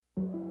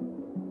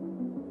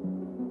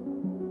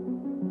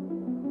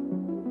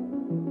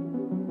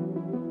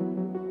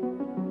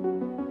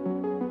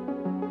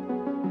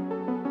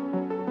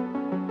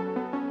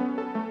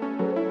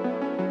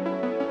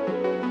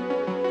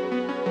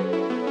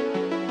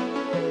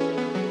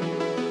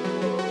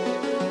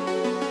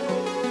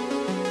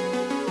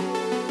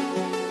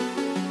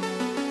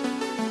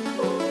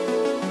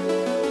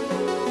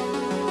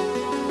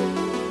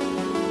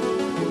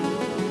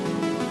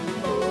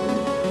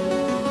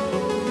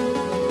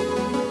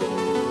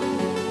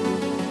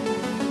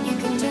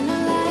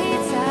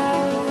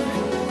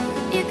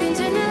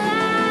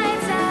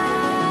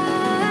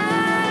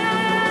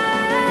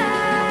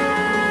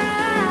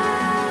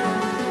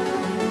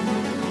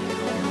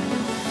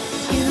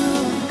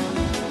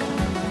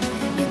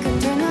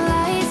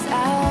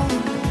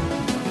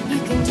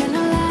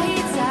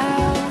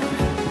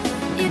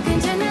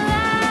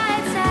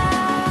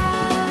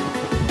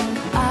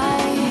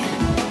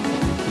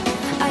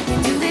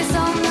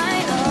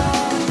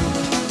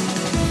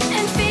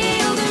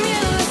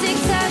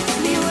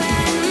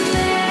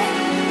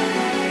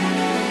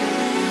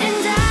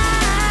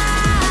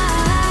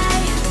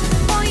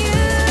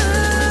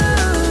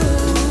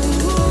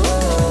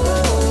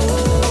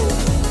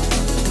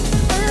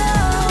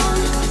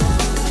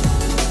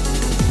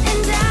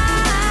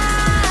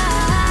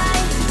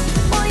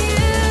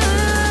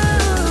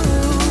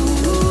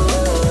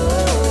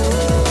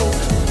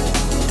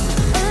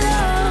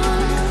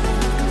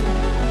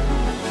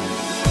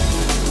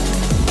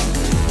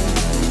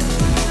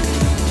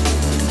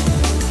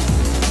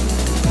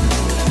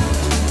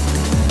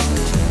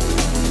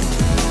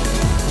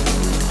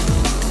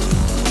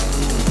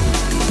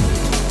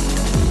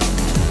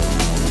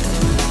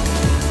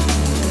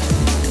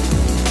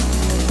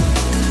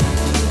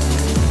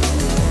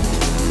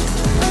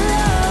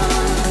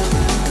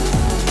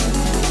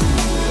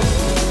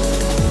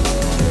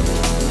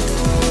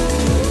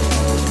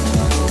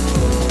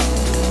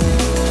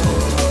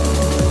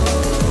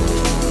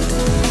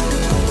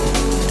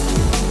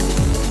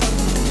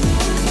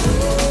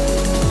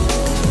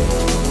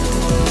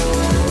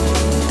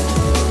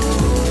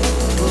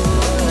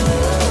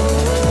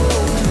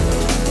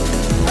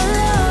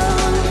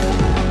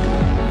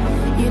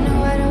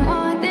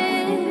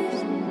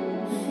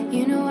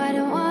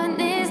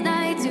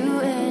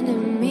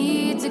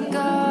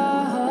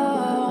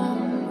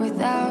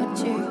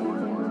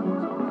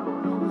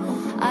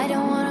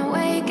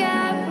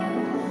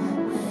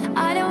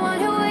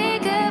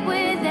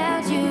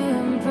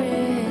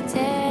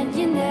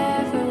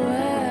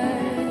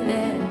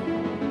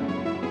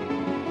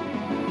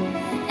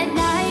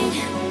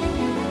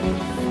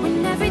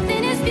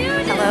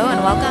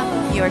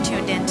You are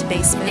tuned in to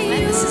Bass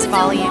Movement. This is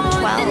volume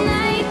 12.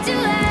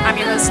 I'm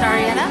your host,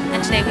 Arietta,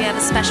 and today we have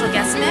a special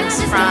guest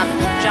mix from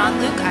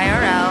Jean-Luc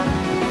IRL.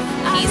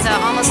 He's an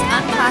almost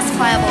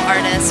unclassifiable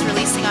artist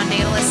releasing on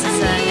Daedalus as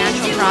a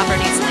Natural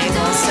Properties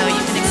label, so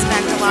you can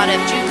expect a lot of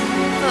juke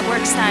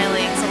footwork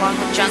stylings along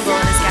with jungle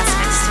in his guest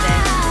mix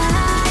today.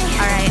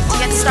 Alright, to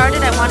get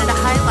started, I wanted to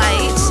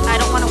highlight I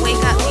Don't Want to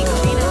Wake Up Me,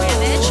 Karina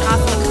Ramage,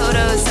 off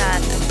Makoto's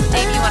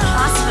debut on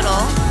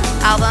Hospital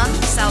album,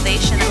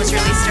 Salvation, that was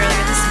released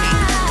earlier this week.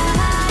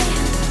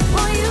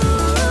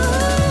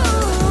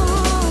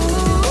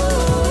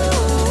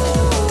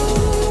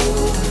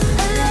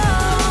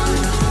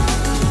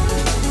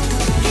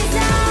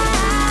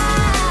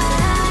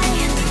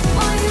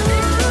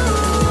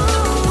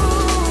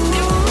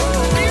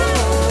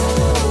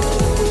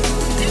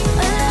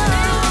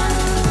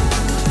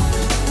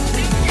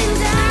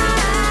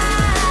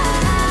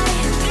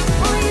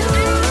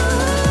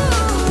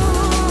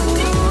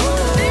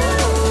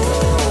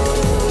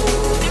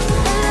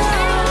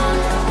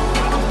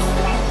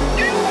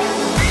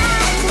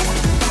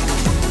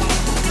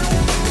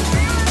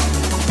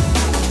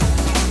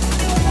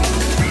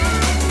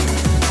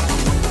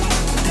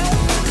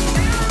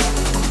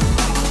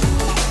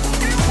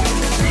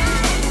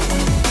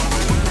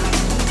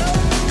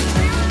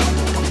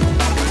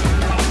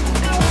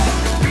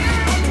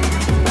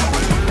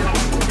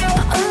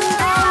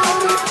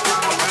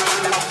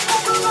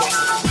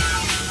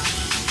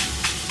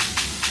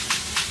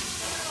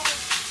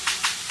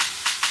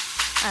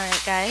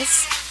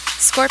 Guys,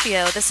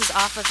 Scorpio, this is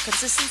off of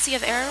Consistency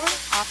of Error,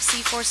 off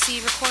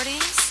C4C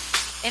Recordings,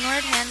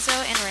 Inward, Hanzo,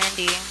 and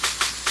Randy.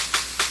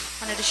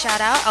 Wanted to shout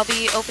out, I'll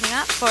be opening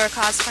up for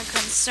Cause for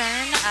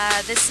Concern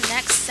this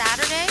next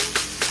Saturday,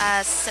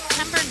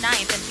 September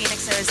 9th in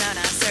Phoenix,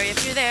 Arizona. So if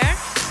you're there,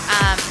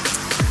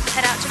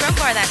 head out to Rope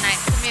Bar that night.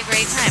 It's going to be a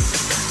great time.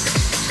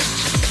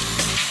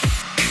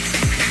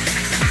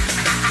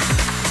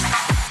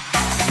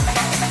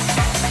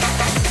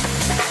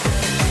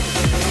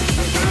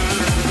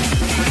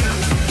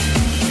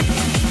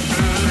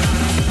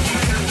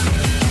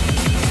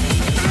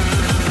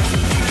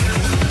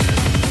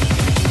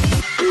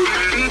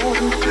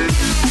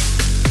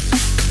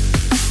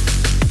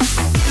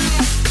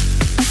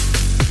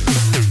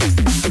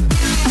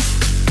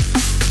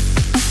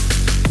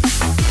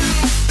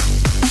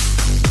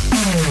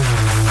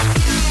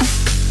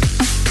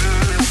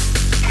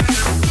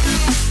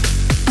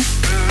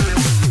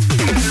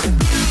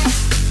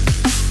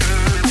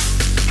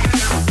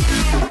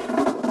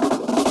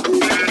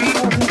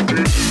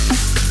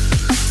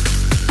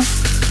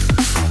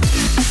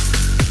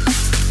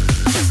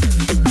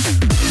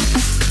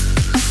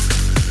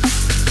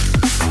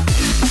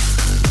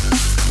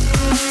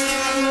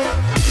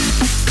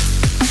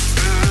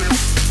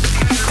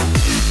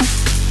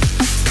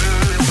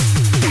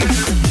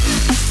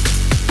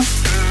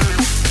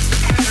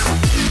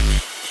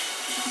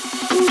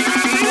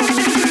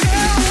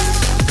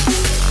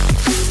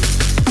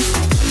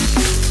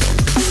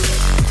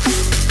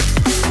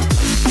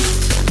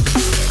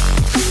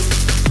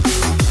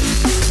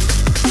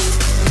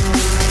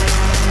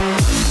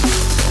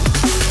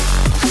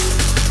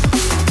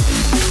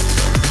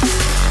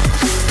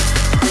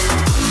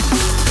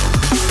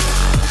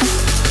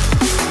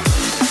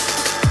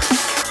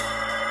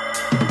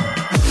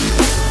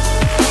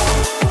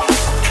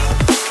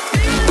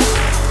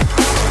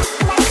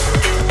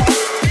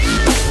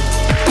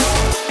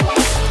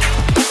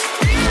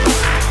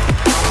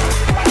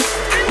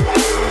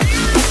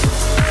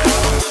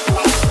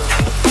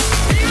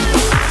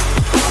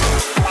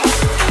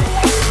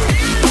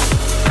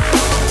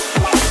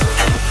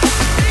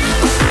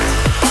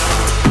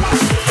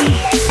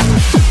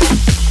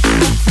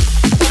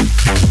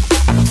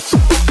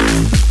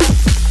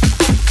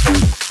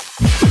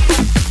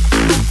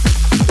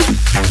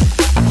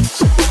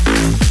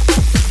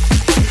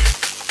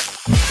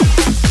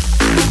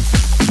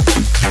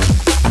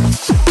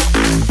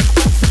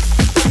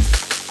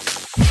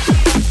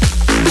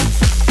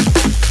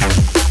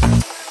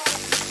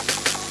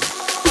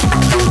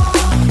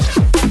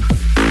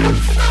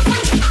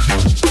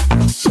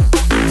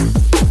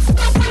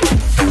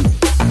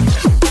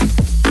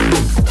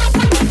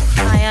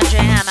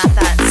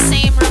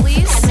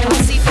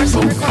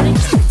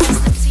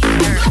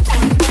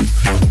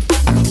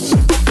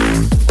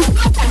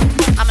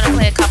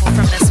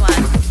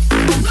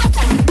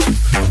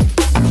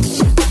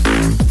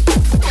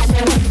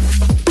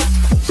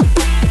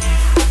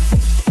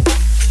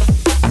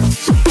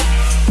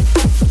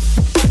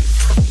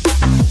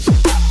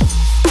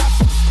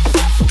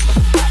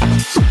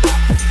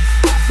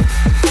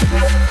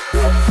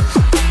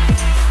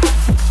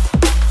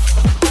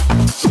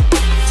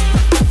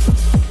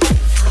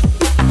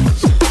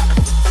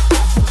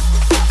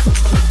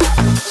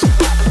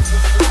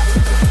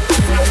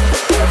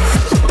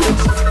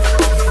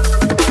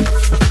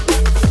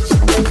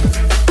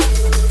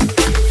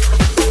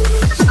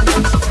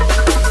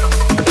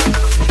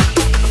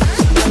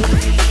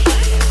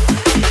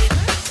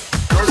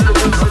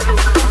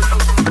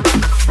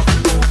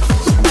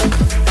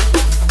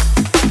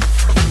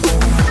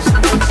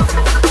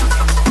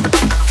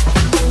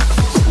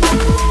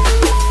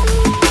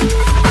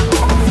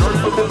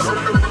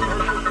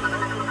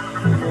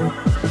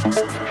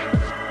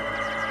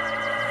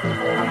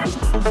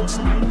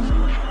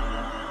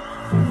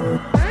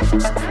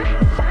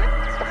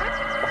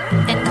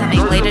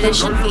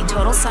 Audition feat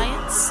Total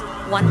Science,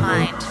 One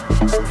Mind.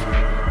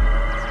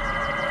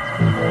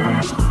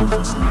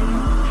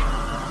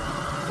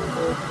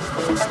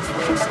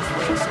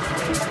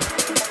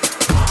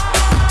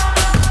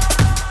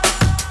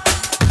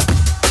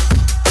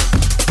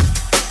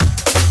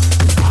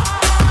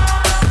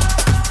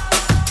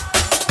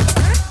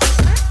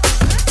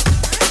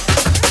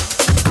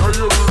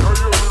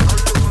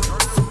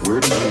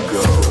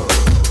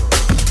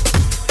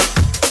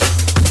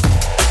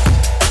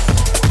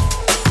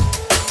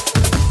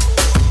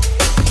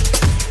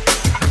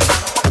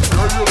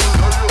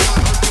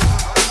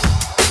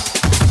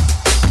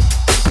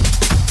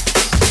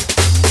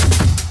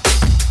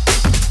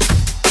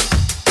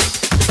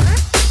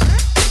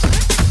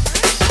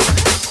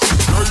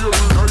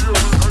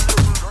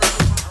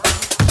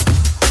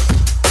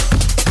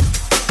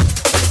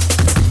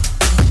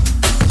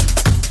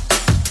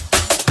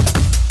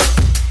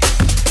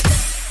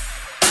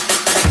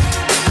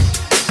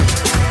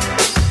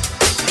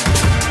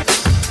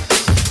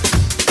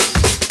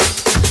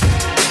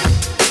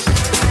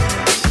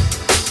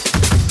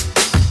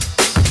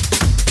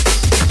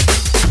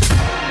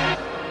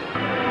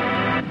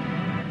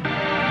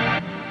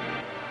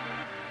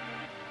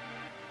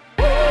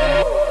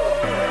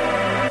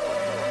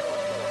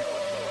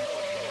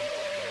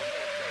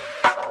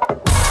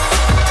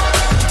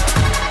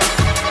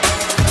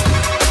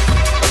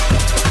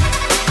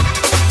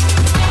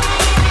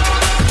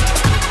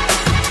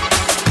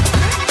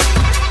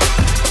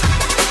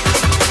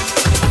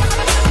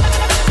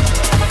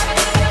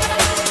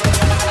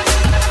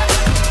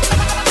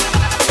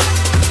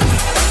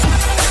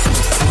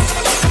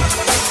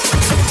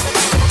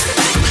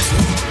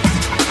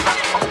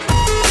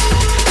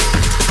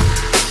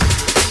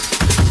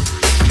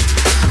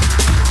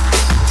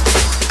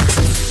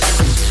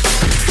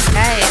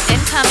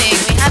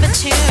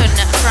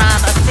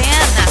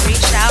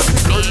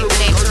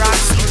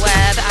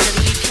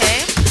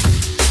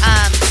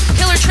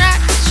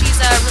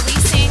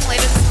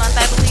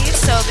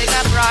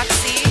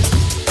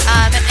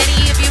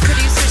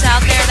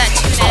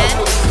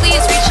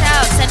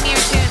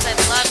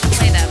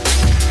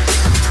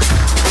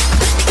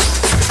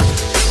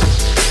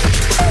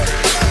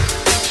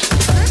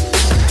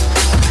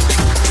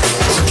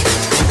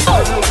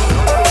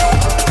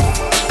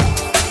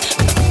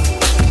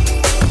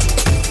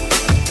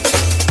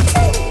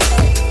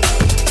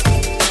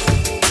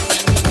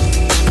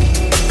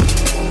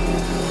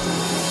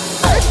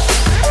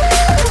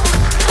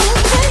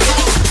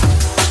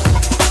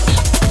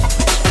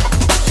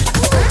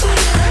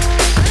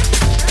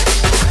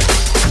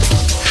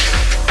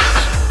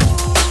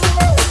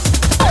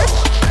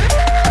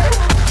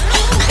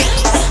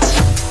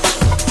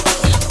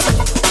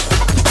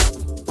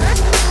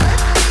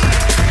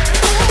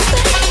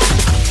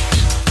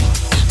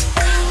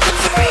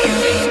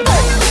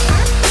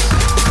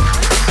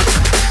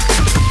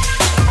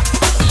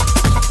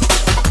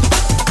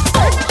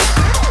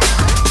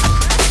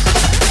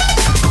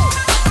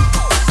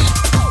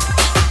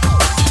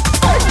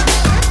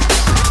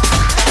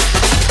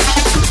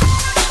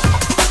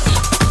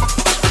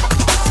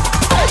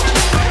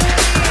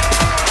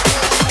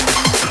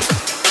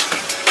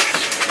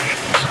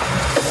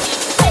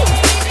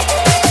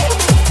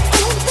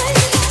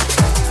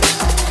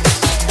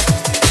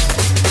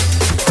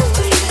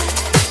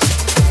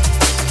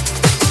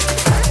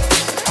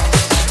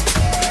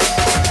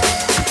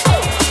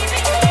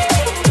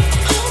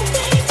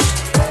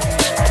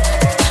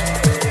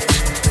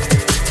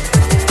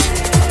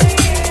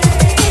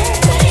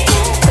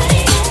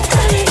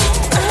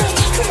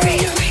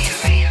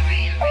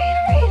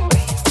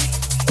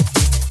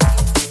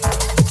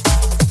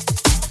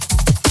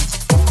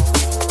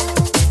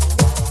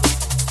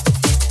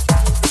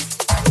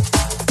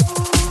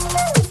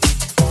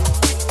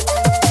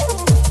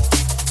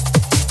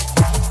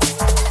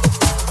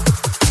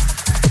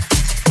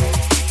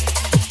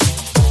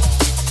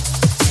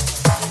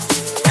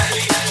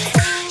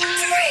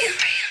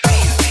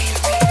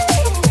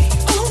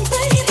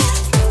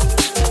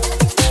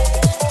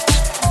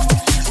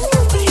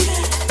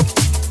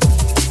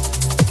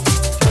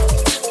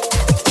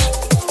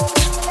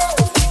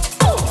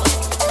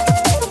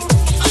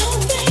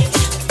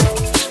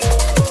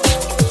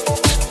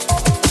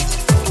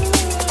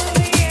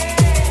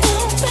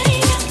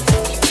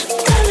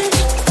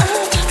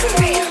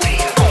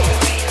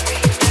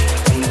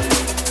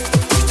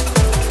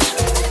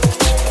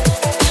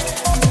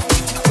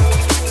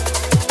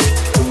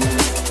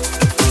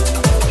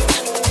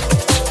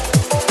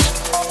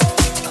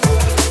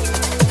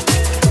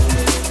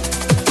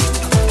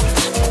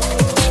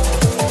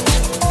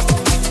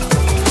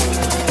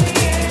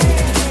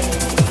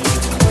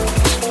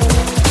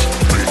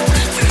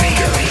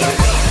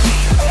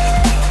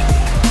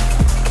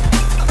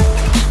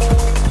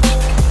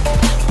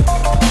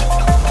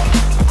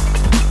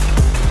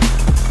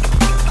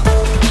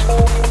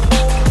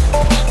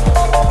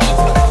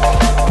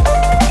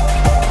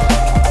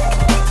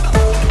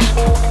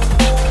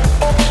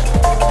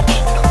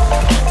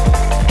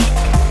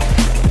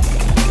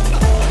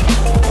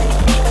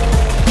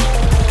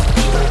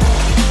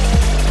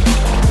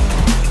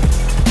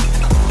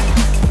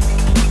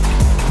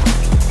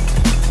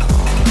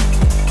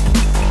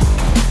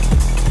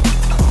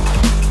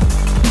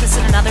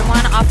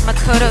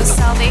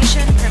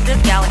 Civilization,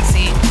 Primitive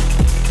Galaxy.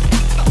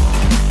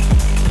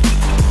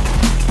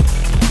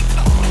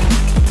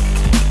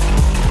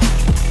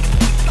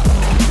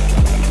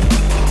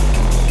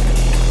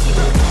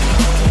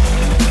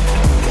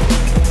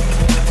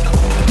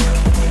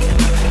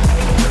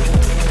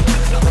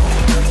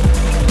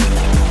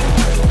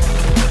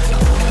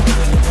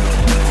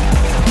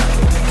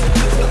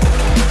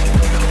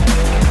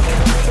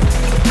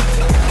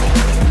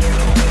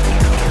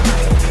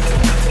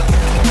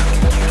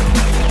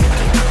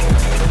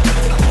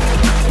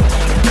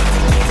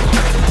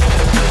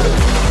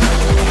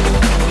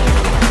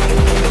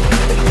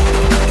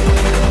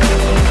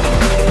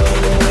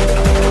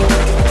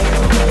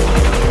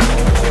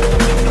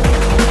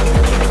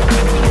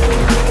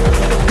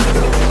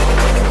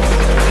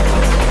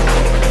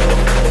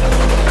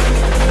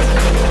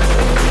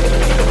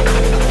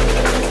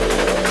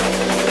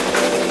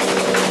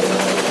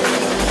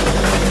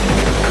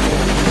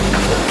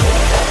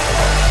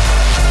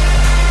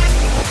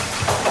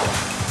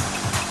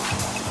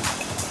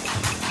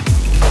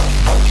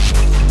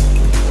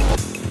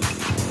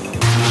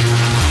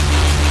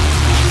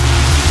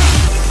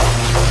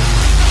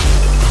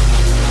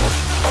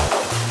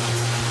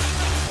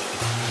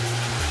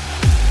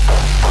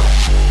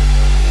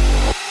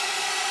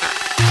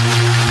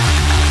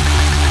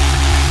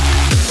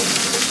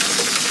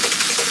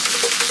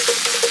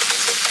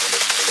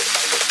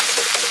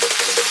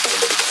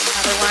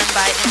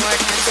 By Inward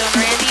Handzone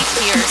Randy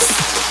Pierce.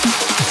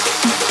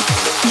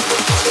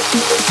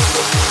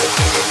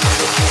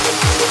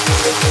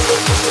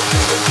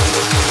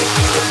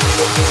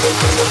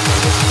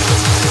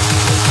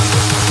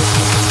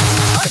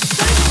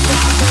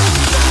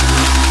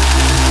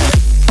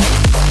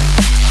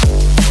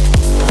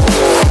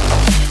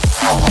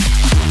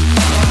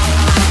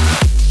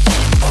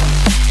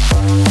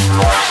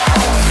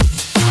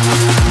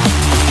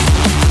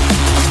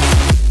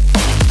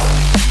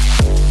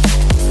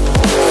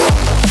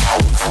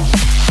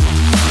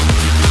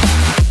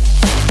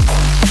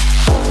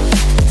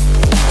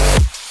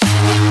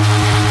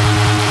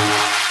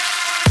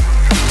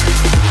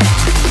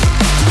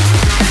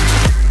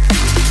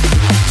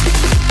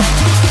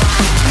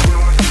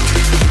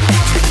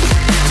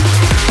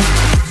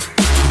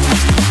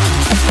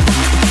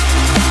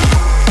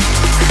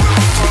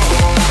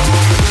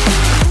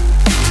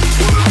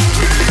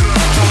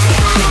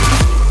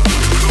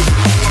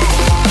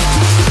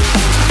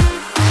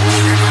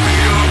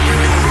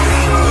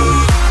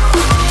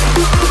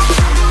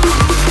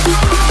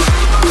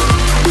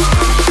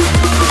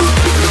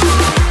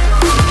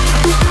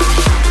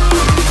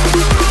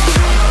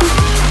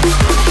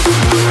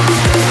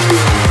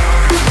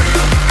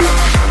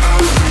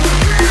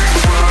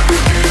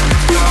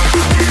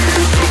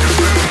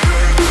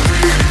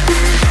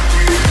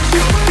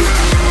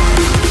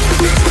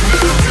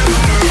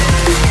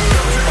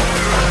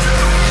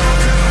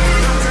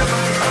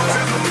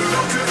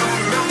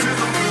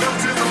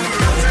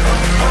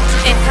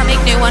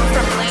 New one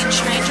from Lane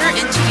Stranger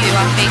Into You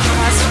on Major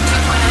Blaster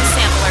 2.0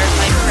 sampler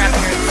by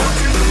Records.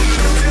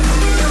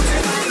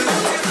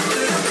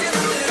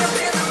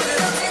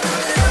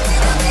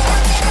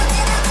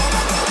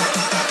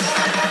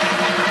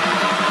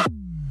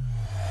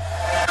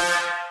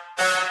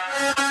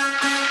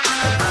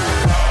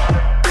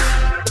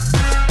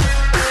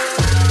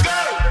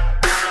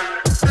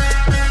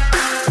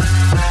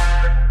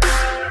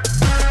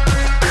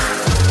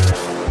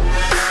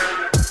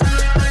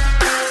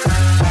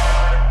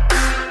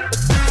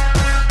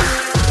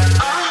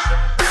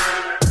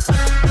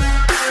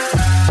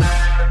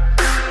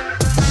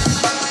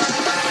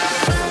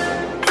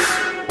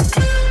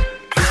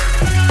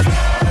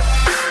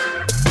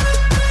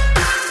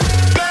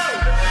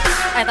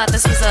 I thought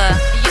this was a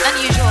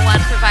unusual one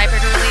for Viper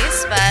to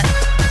release, but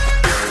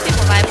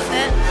people vibe with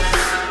it.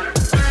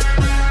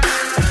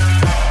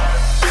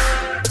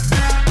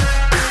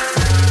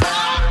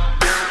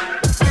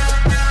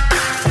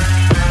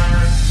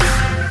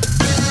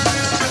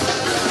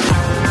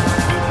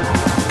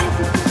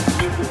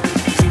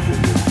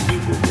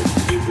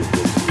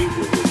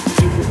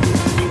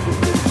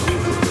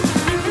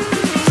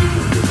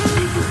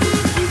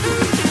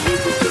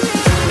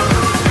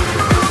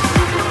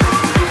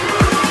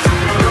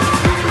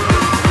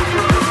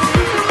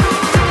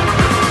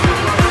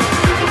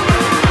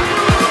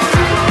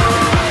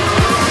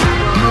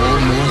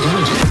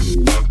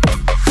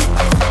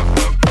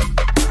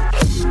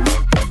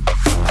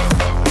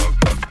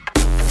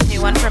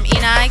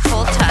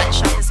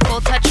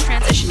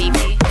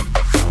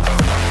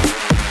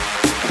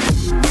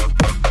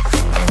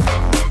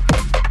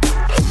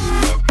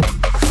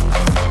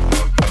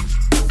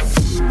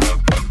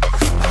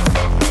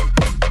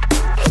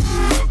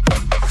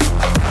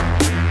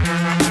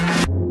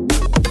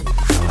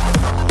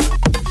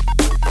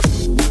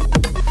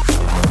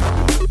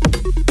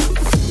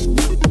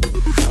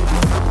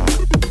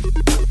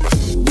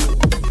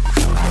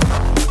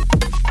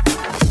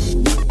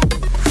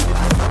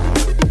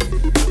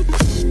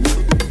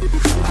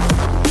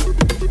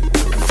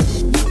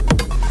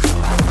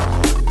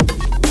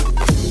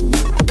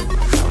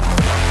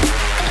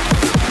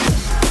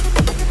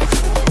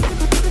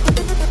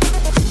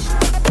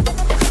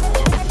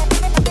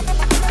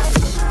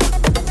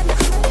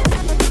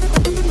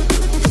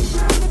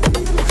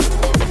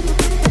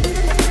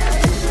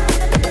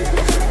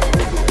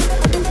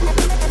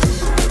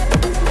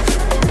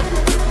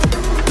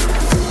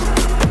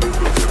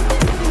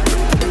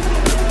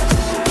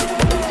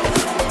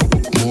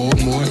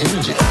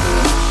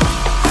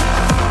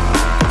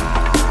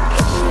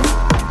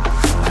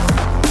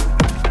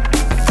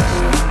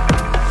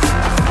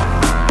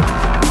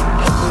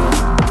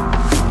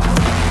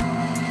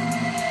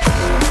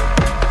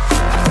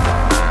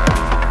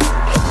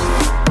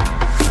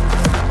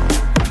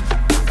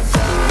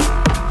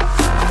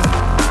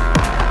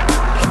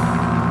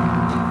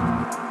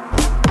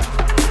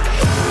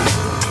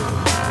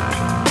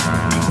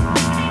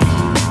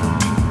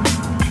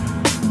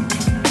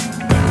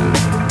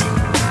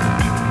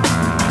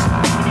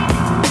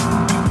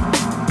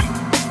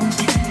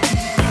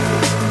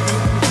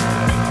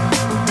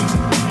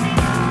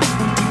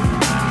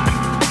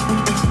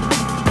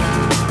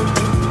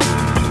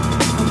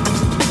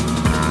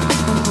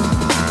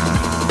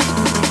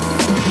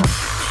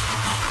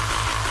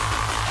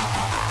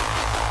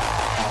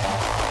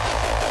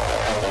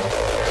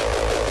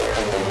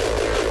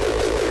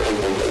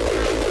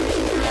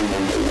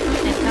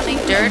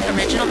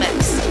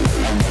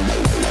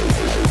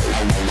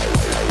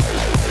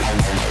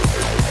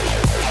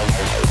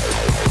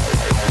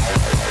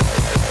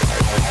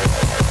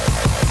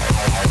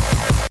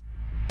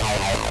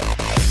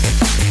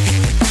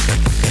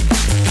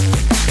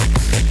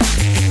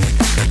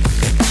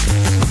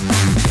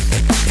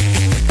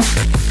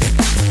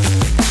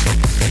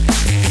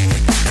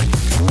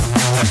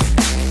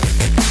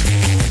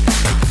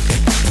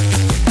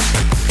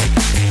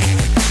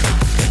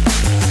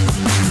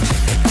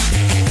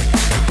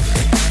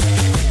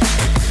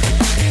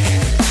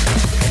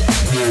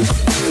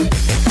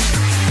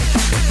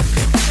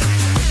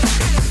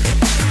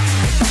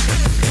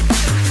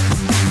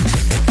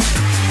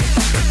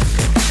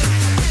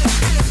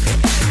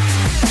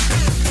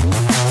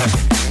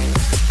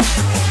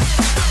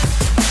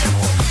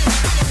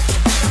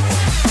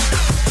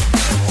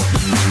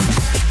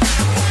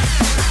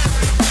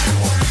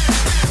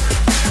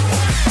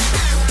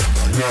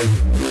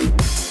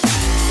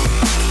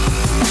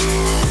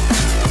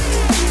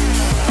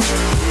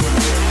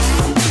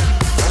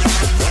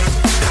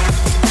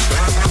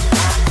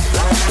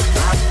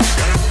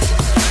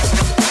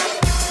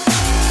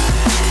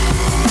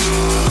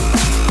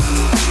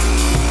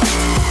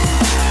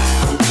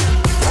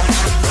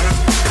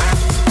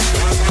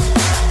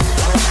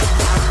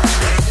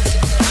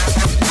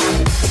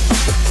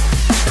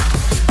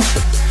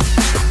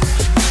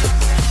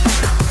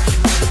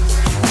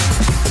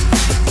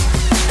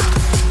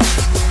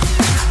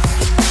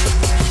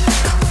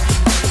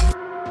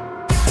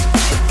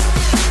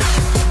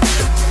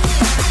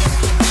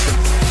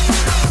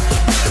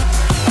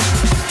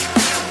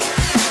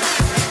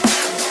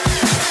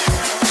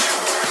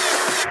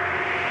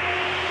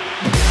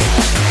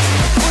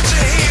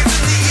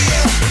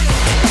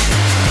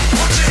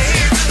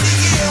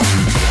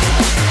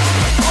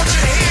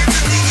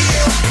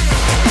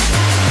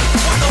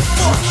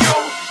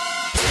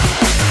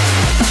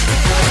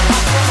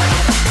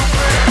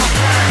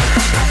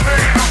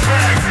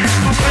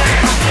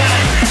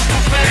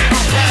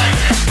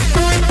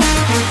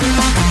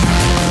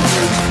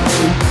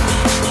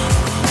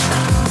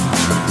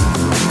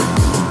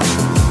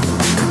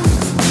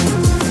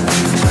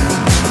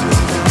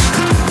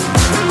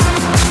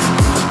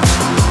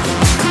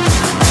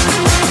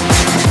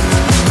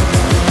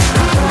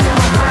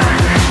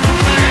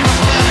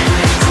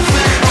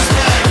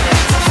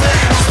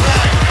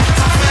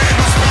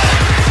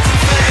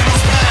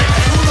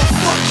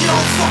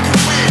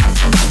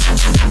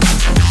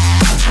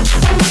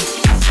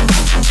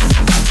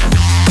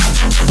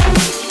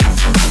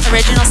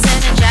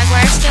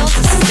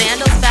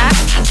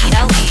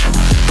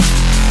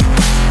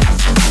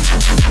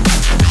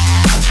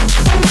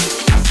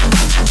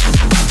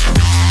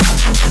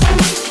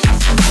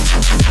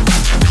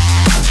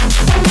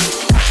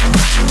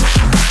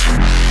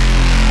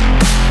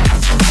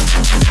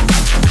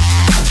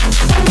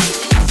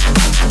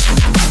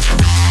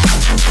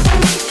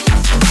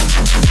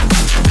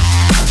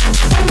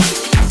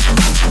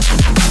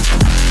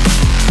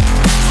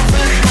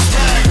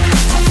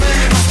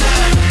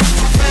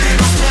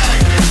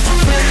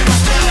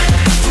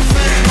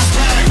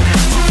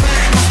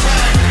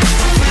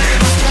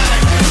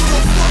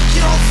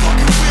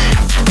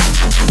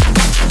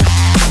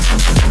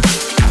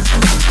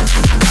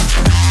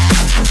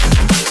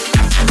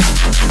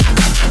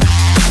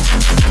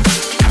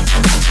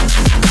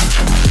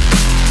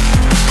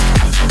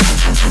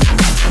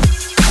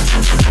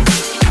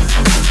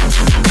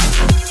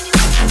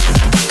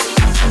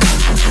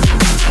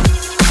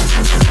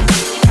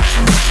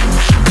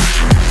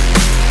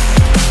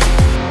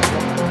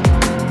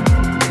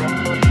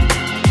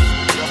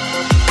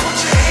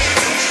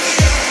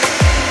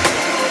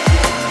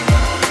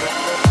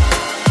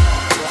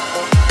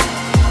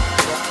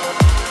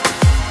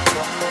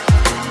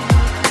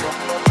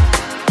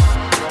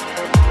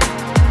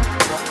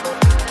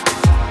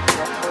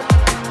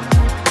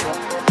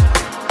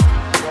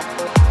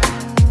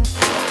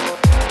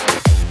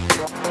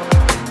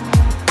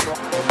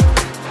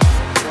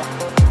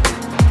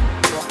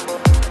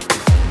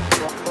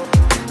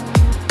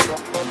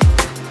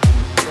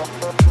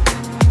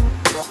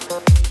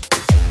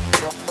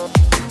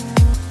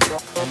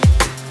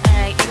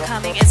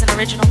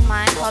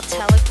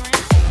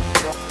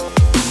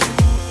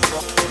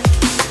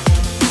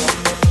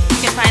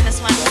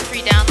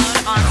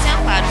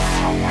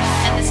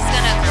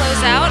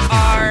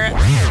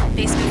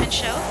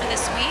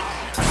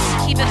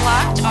 it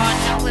locked on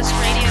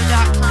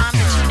junglistradio.com,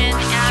 the TuneIn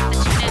app, the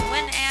TuneIn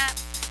Win app,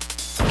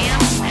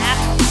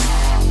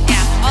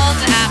 all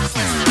the apps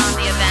listed on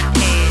the event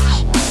page.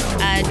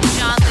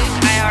 John Luke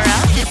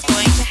IRL is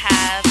going to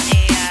have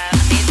an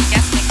amazing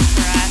guest mix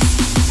for us.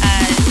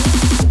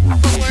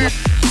 Footwork,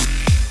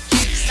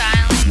 juke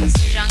styling,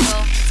 some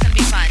jungle. It's going to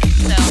be fun,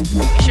 so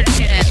be sure to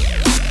tune in.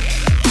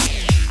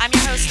 I'm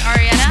your host,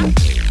 Arietta.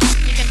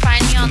 You can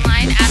find me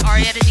online at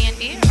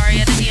AriettaDNB,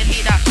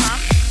 AriettaDNB.com.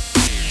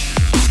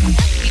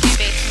 We do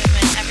bass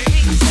movement every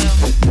week,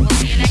 so we'll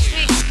see you next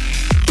week.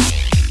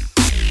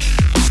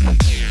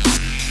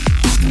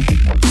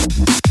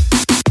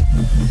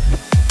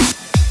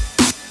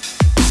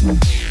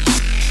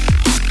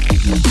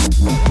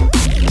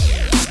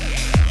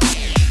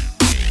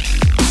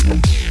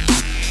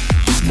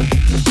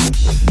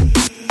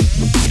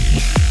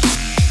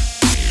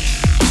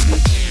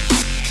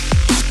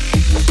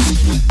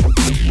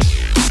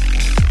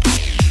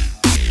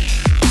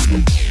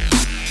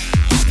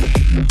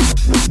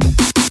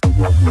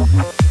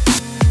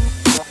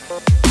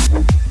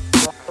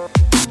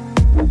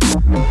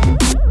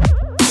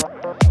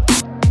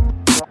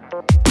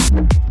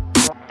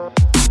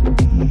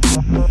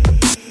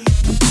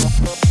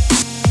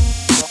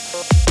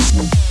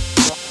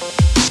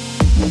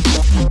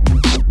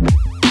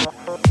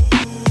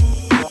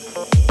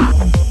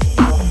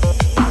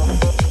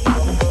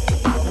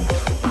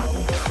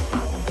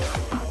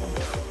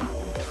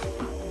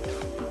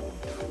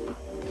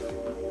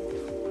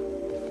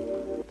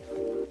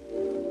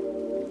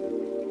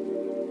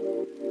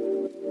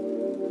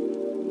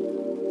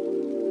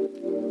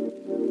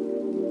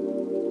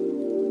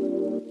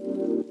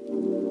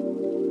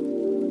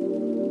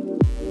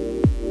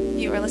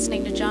 You are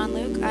listening to John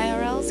Luke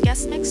IRL's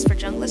guest mix for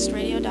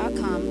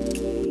junglistradio.com.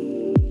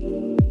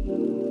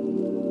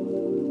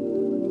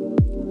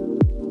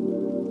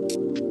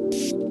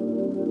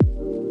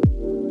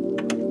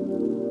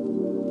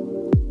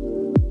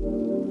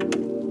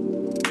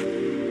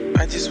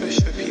 I just wish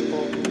that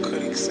people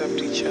could accept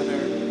each other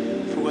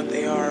for what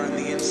they are on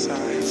the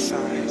inside,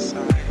 side,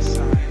 side, side,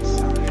 side,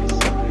 side,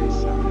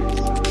 side.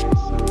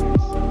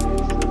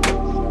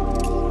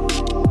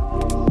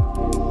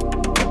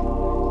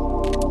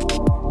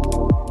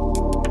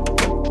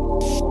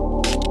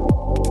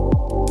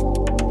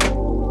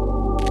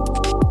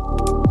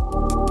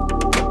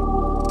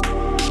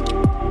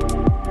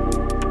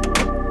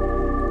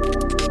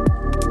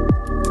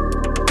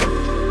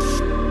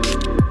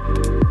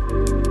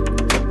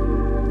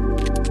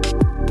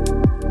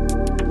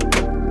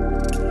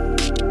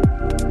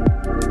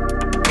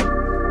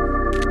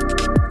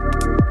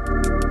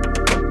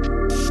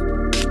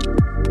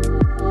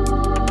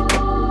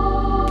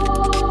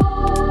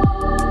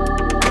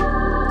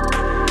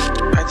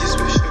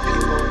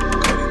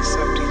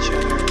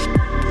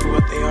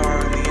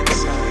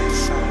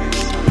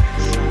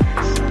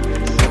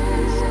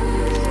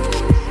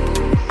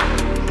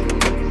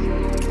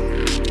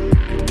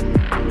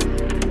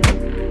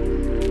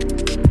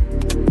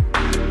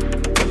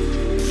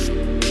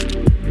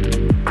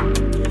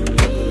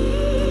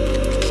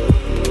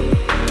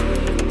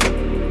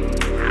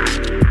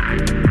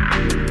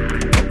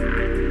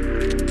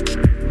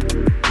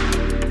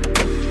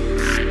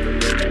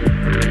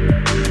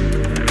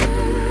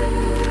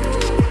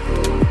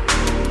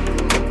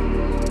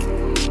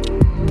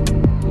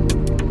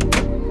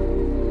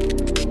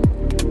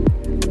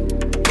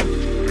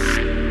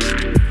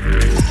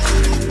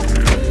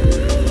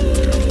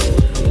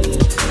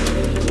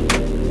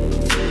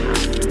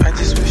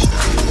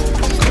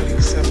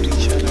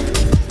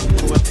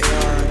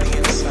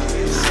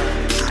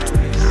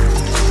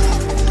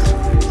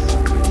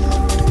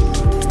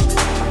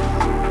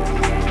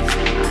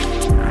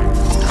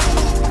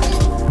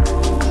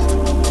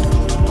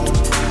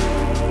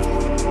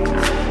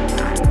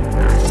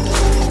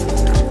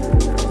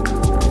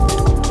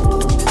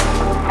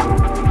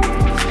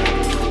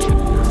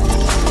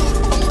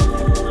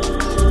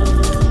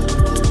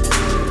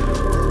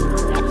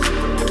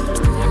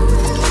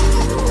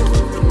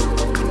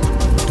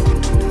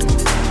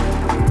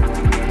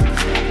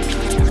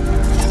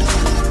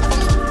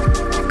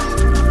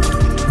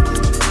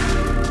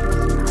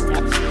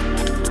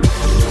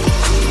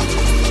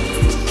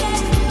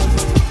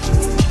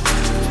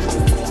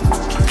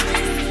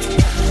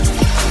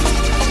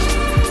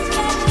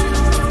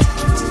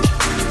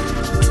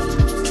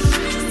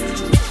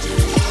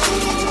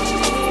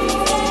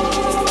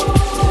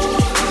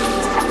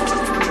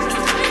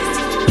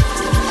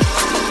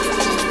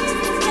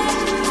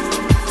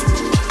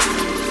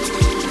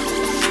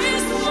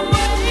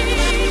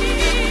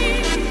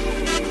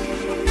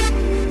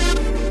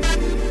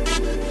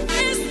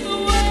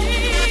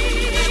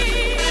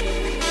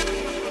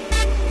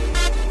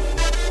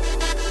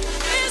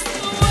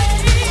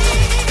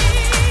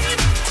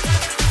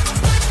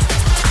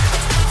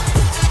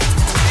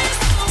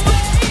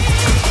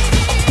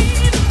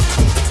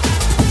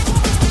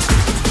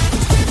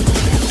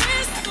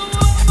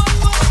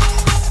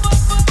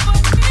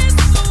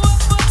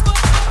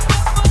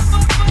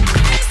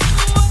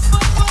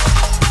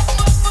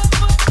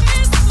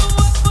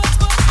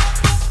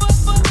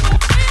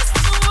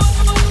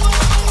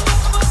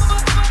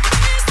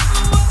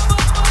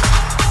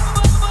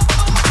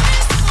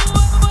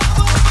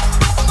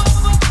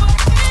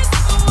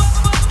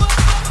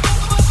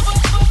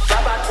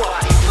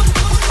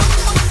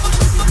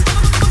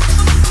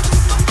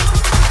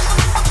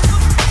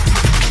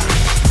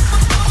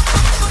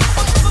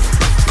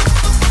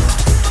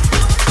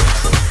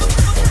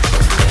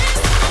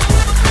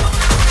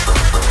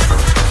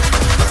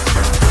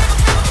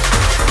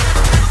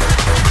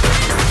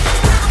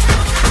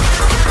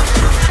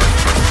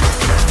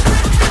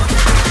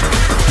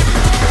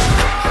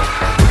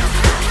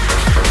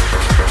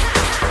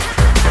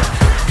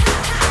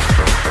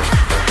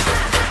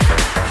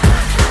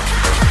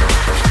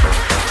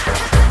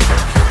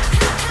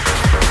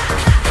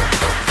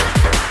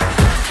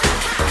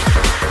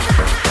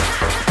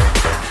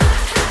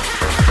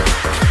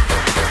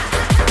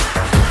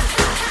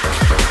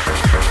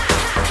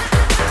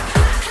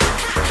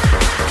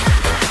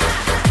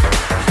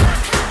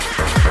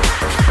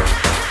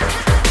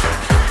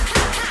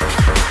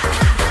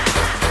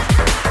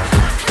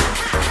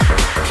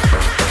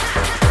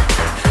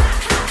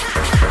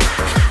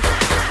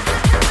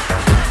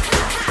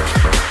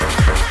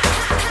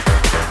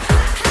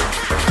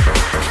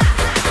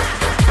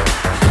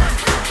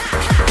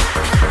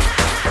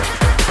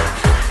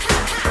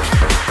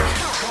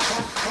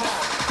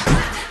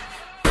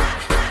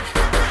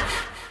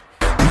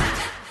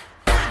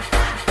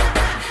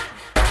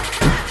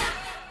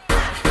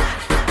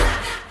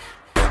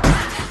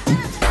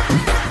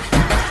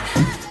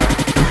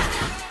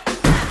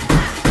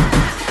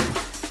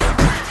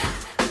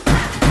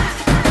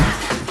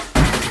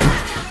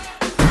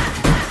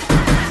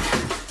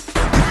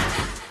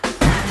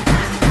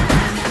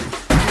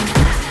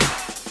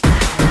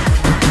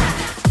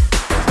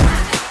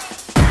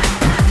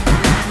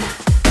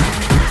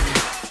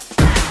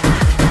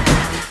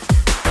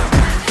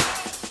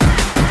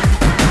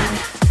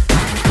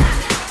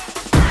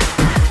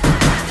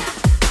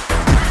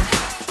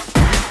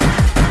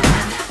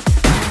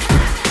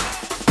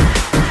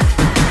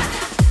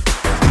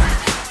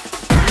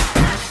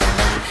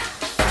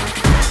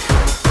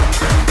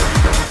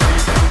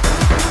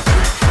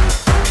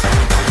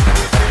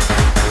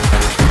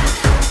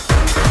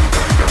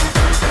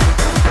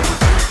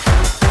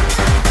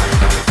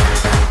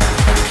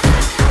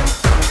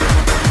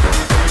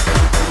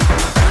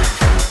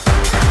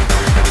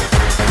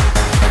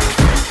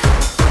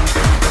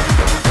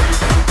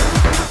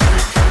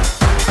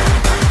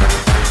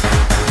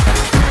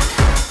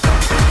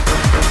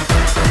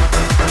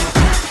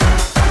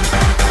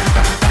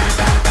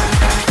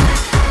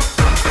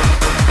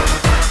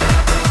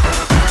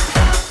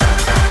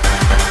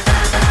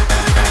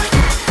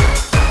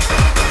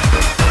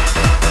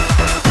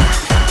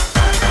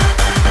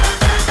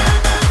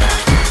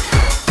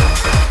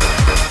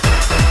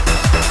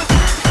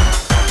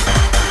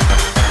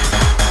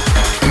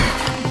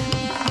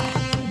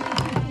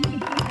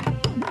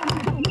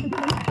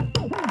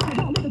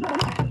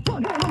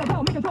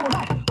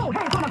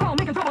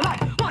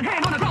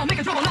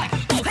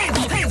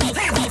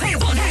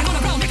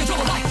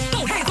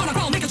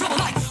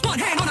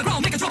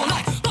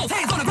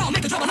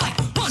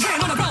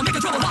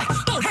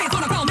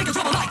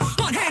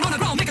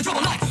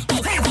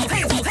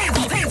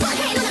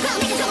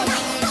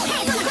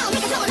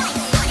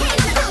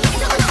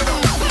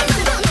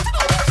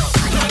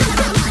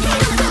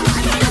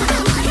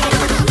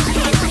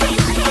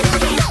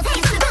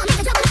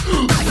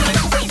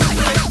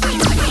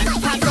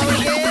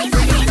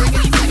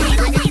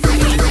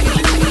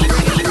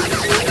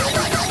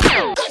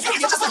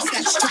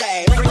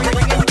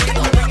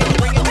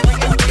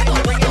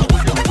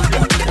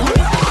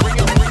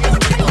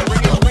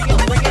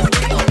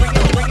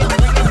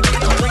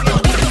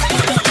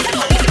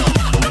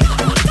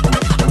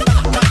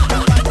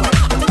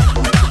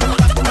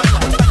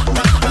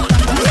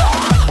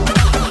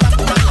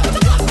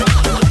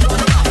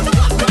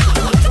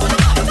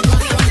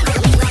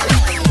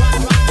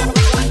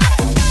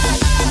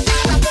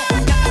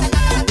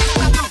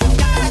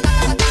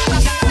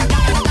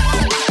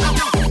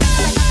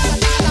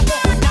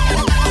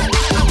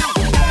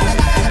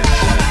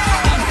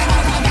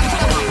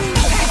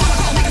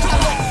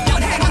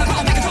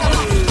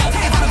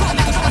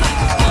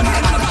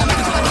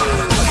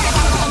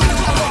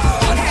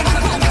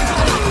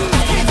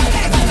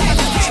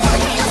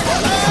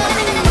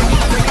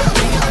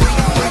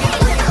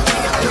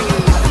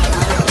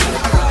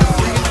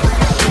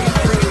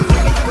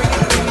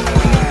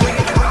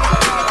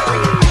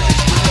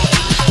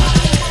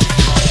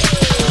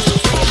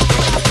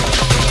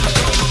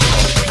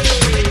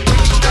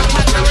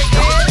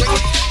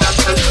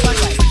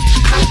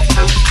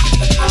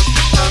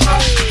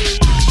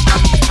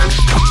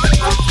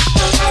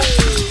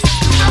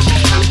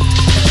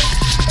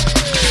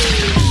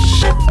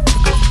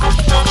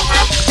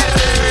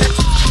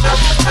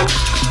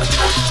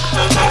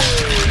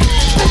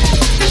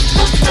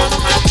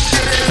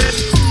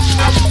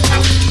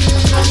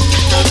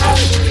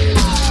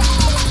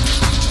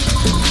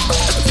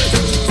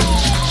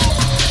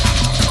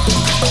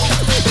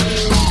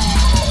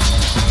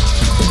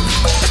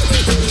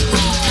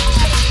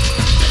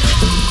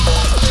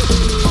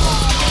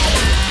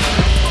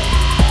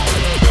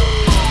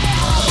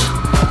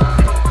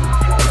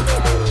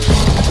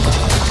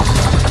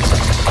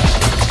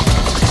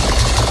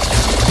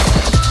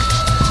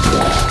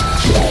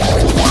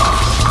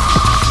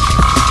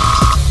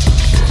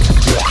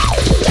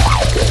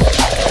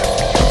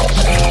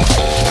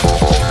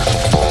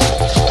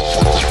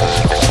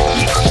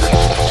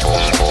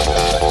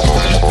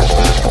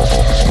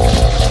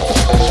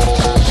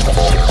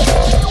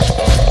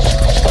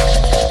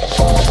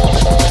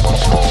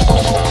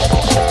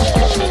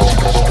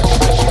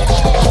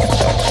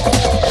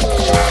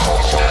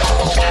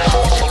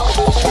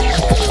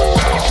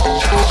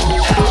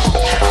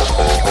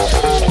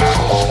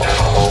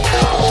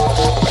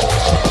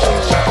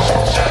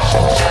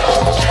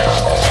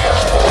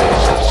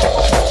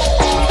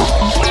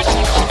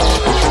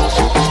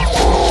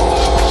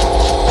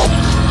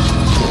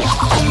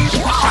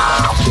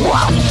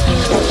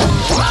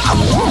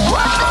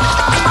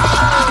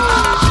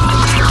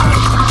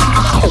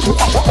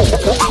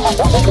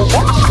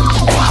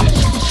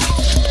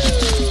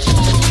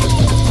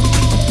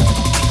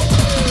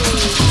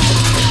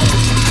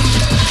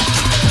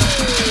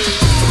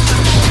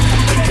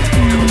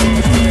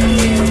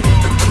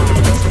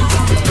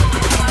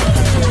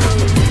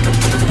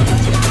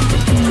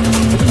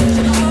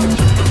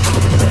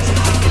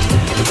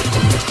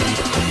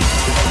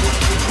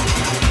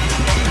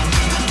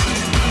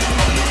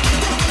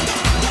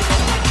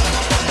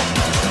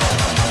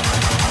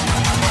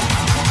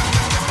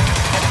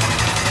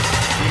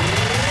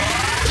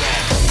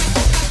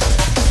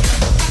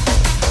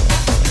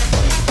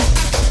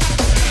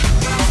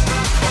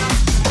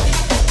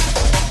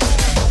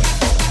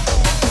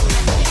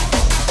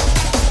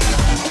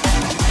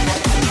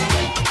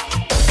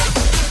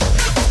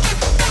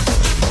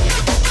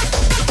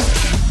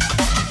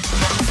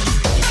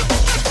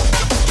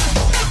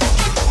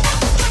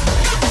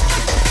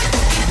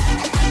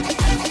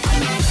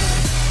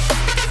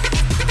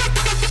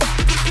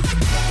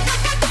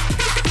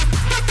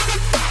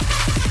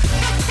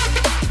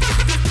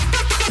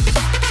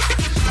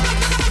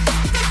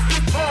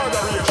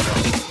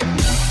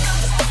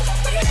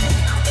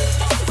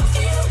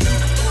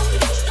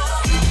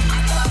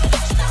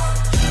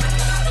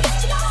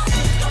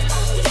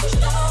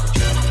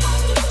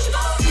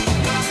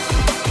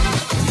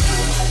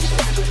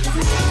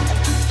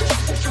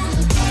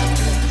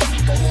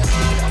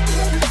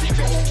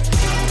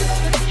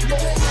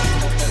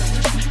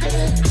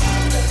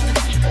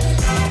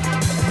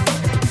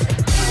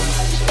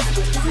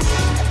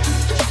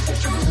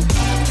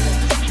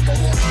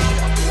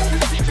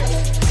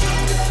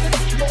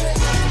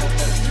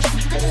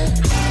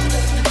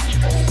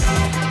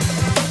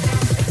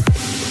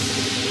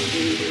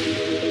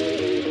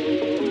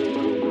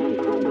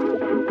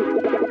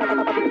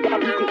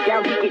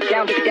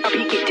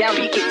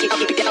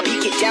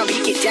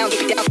 Get down.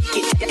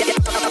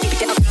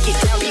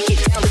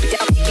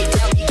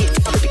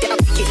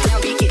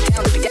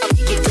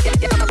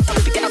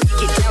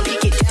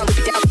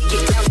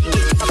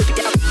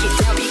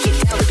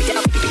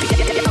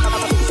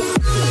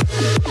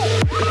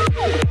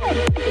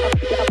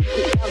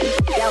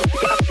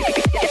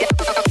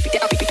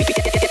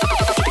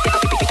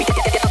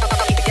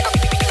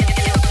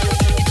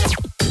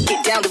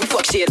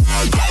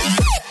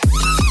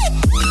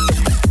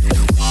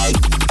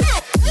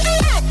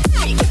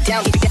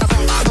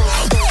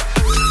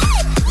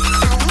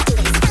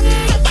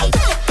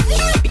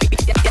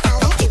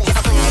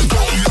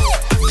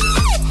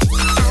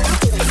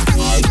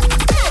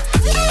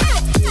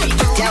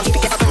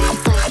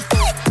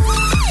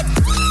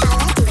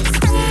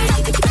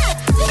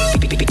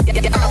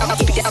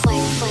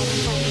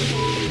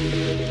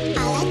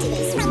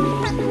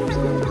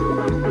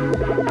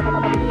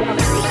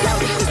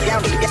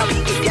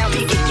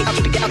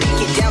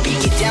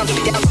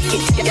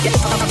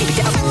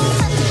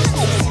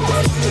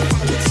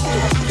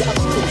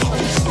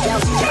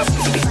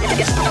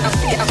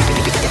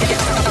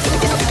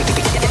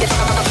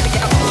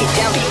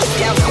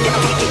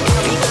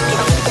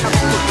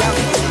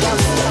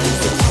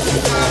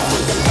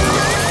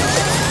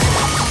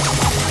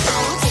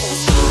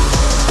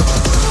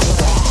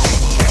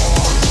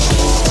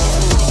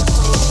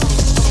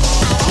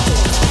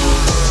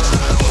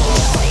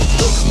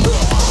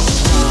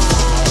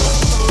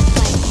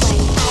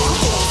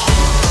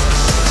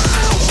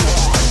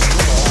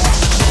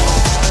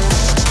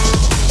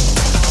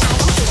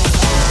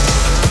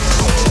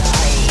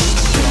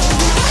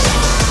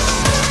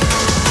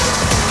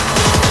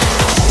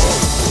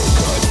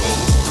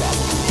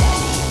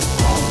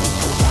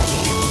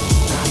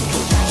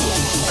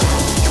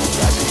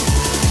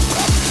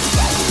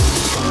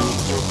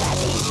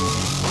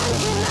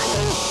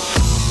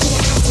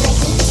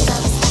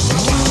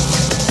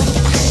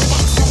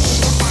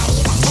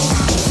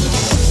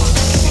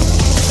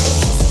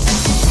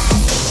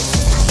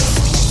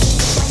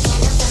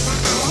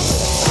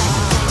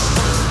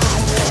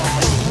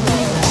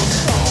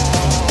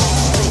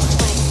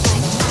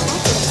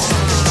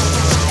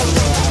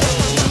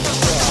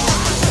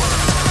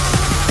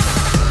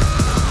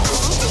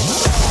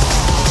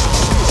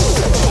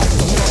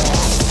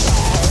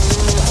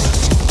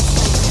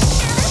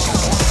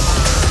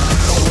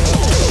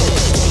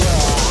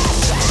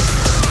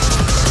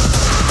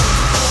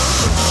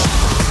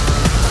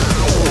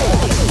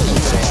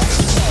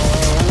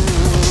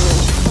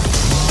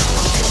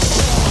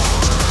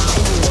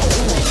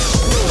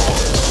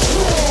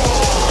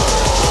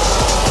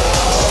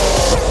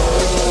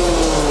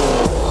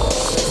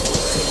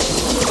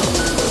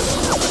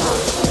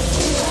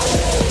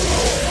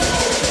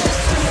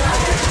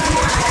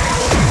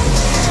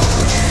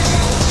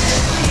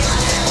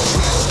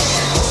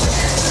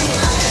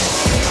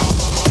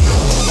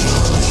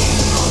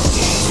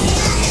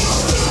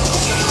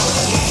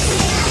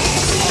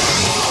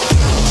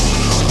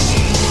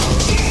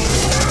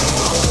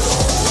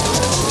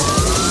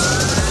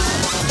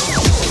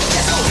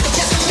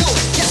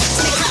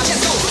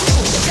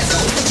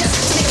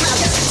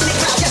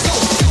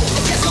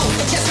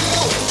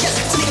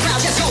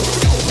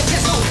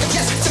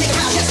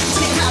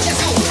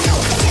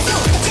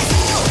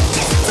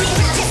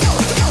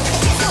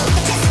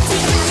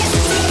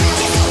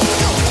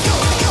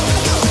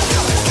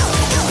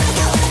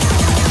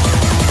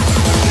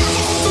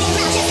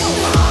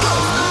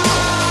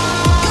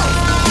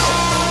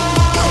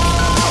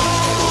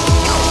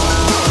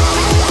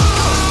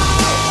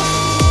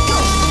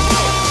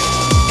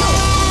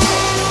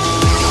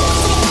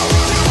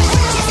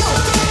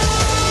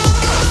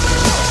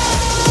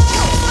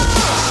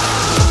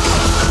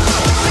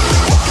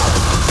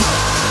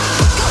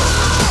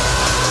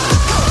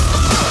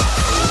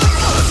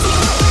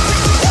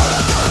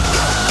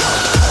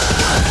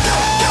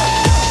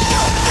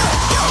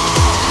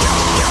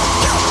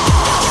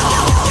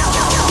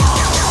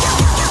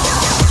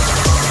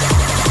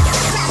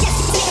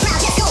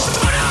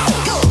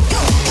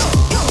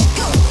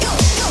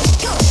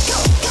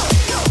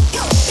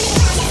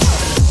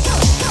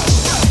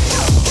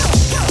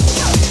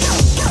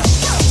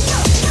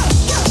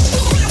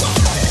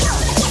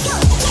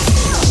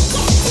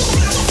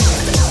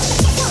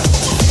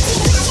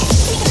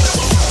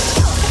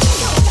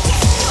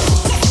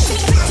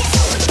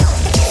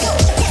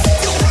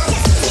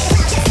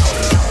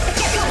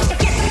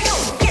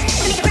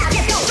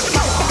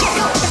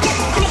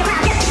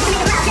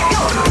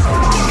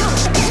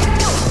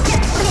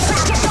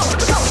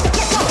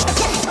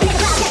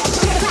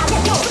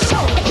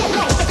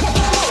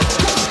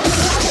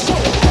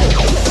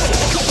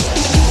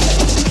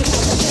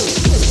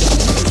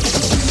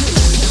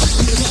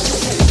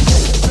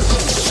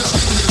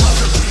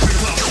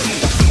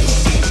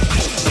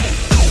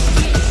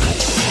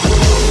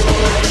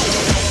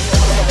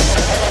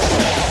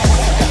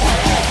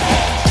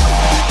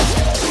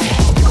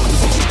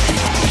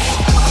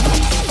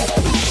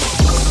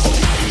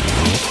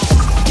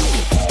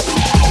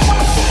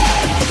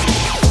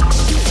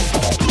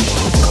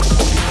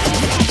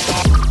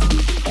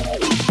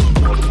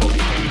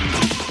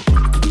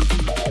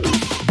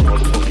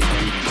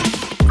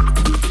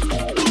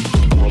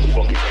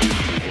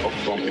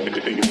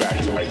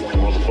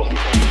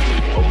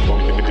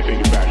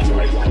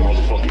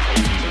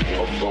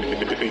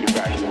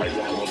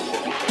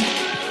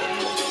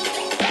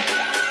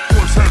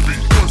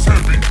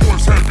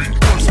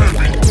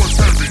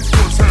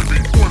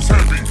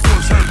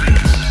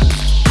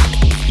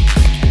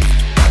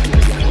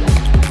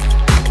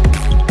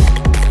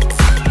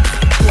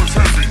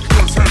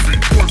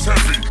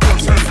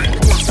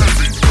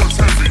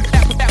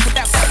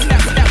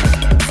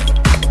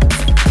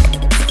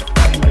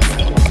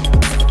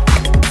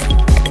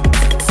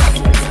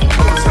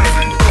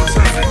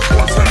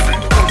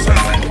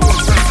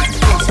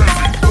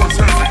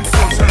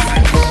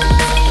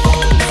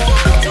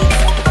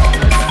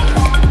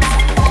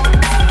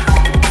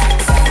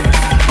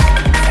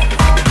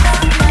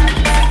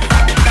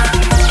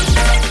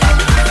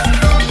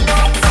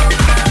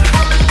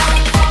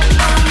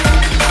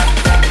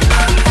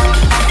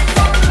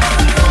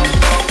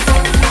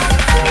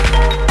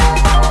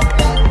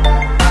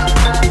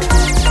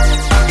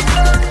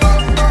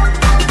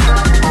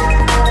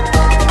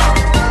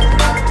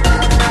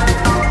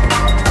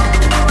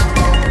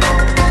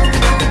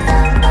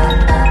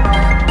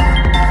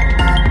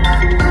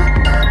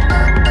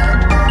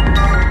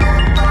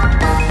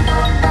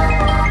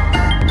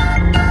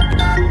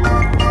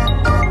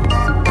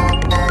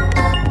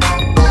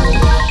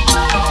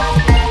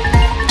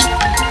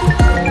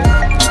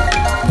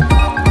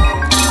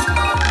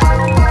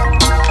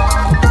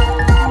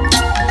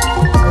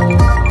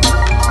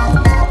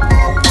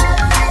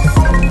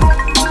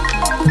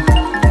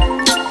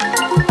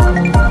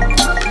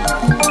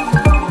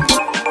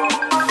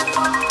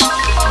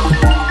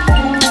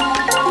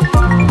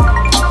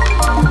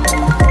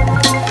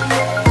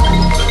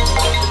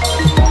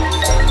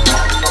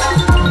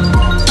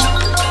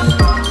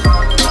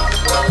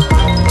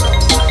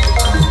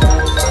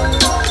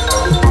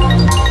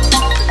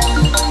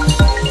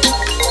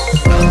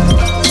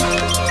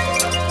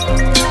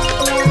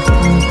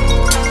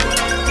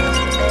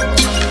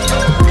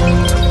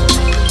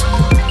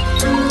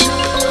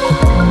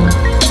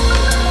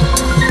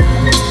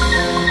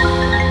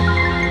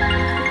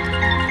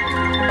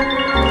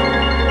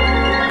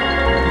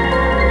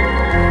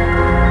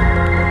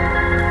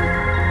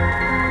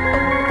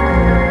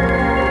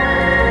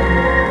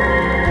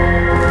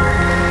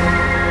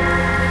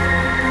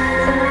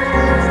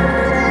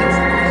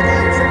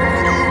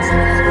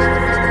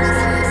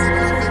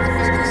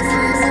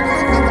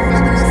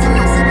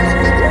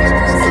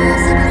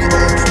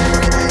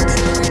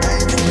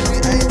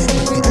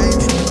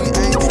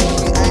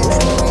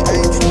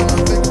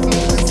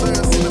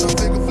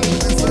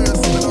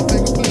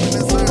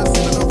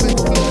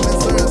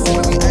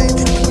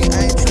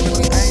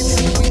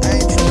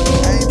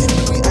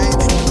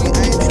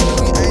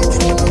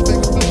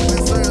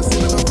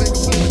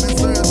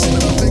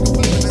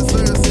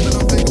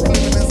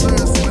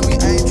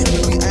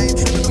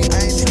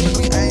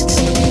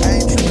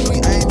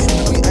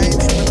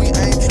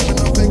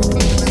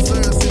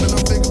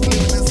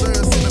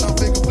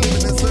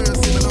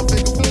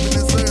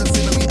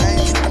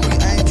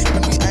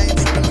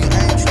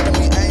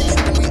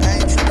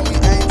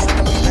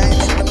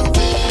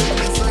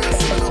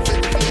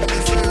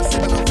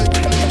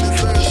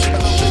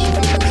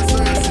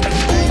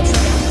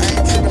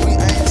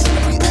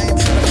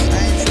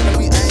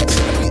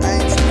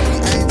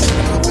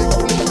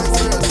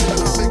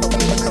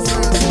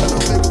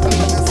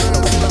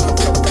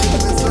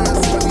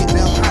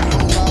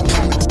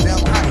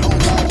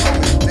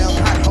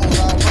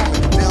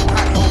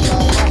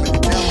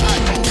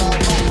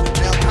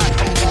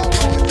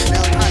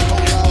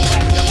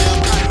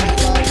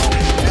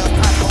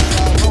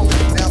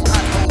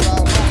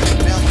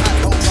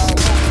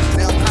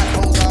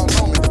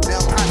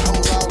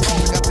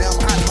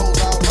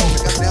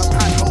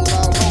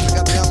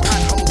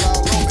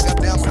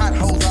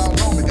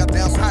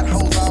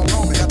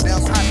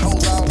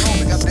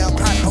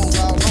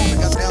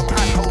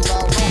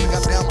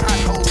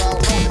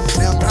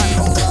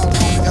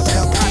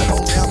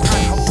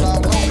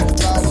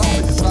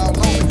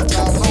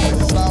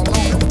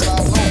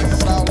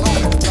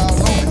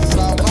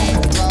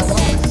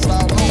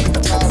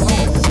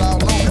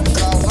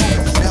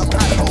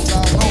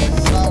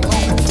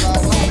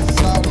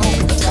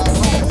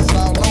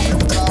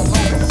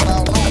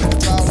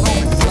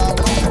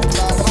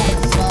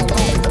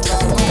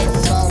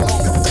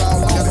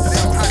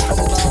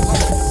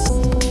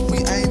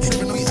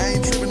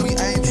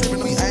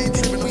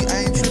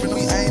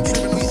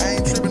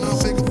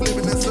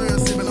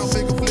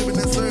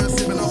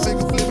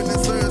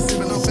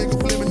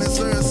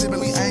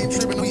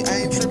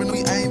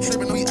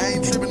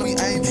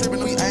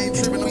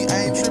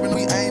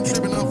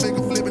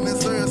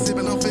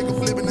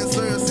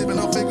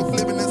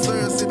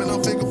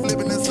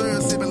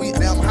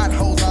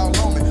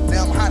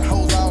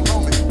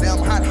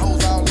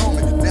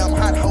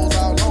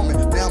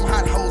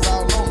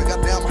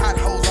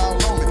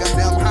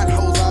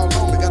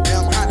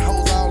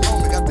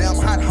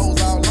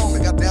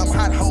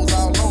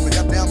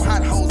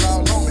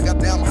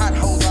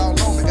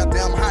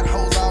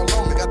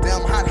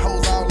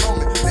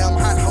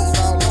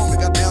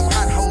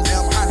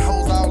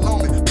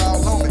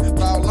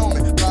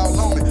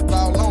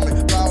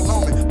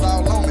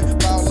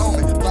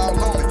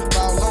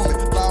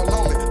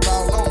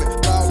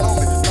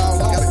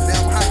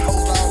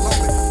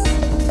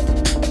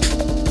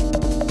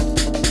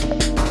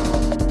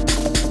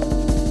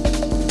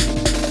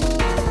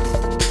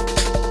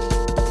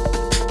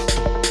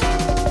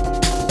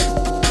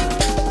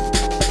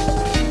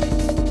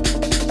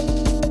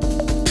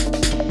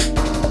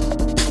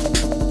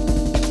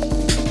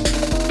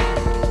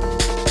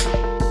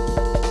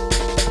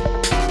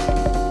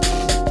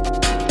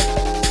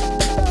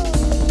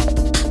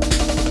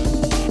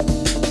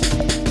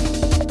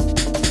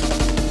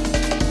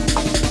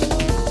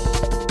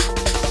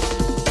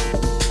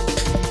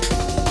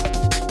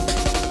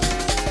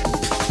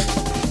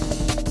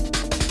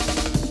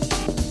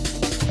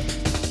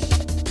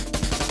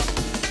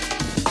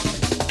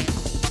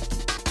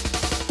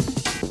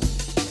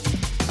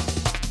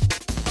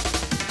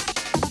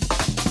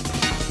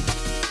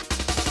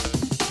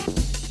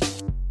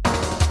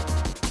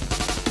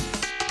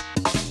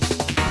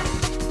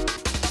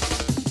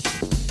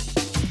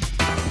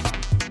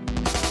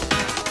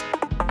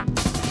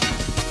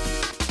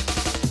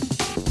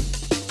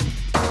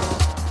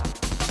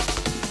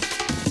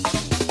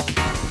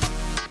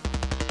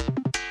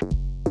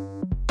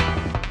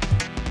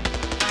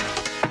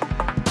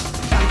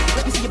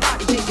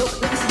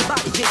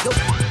 jiggle.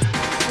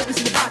 Let me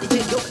see your body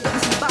jiggle. Let me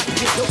see your body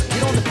jiggle.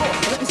 Get on the floor.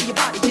 Let me see your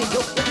body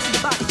jiggle. Let me see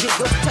your body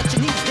jiggle. Touch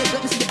your knees, then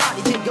let me see your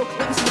body jiggle.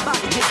 Let me see your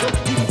body jiggle.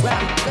 Move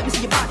around. Let me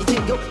see your body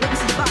jiggle. Let me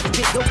see your body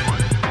jiggle.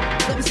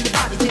 Let me see your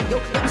body jiggle.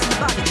 Let me see your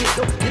body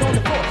jiggle. Get on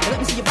the floor. Let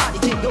me see your body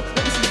jiggle.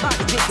 Let me see your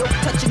body jiggle.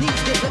 Touch your knees,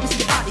 then let me see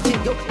your body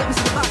jiggle. Let me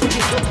see your body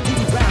jiggle.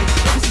 Move around.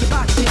 Let me see your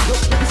body jiggle.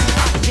 Let me see your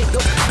body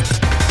jiggle.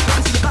 Let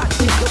me see your body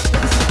jiggle.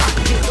 Let me see your body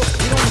jiggle.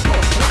 Get on the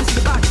floor. Let me see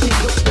your body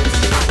jiggle. Let me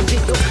see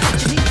your body jiggle.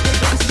 Touch your knees,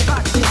 then let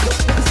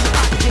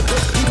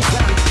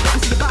me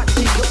see your body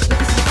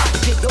jiggle. Let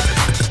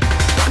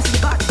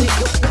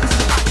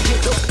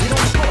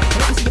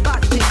me see your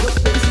body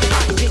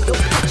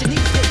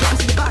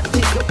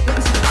jiggle.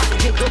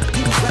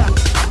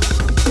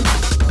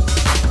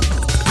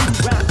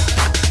 Move around.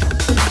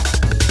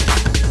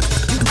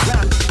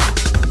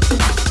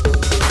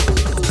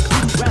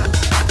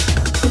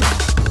 Let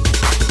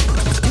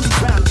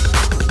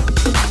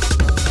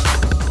me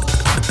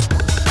see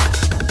your body jiggle.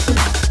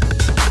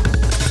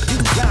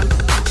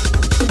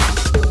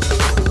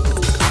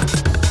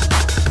 Let me see your body jiggle. Let me see your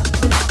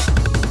body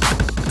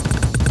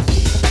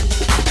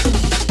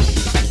jiggle.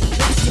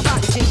 Let me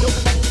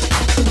see your body jiggle.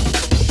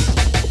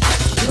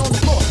 Get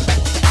on the floor. Let me see your body jiggle. Let me see your body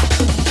jiggle.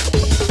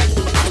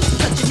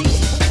 Touch your knees,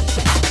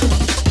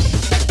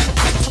 then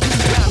let me see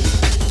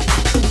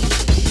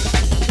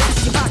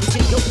your body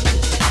jiggle.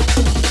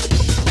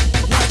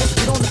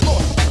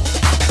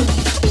 Let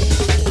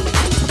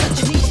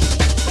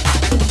me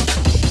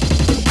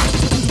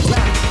see your body jiggle.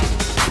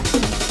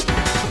 Move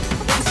around.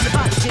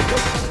 Move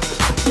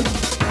around.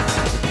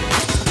 Move around. Move around. Move around. Move around. Let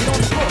me see your body jiggle. Get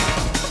on the floor.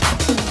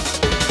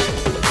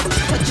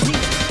 Touch your knees. Move around.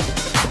 Let me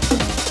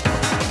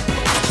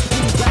see your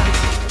body jiggle. Now just get on the floor. Touch your knees. Move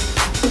around.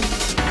 Let me see your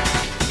body jiggle. Get on the floor. Touch your knees. Move around. Let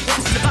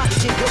me see your body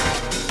jiggle.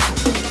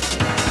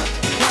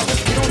 Now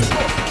just get on the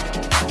floor.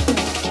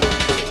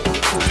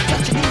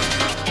 Touch your knees.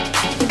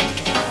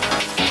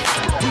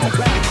 Move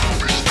around.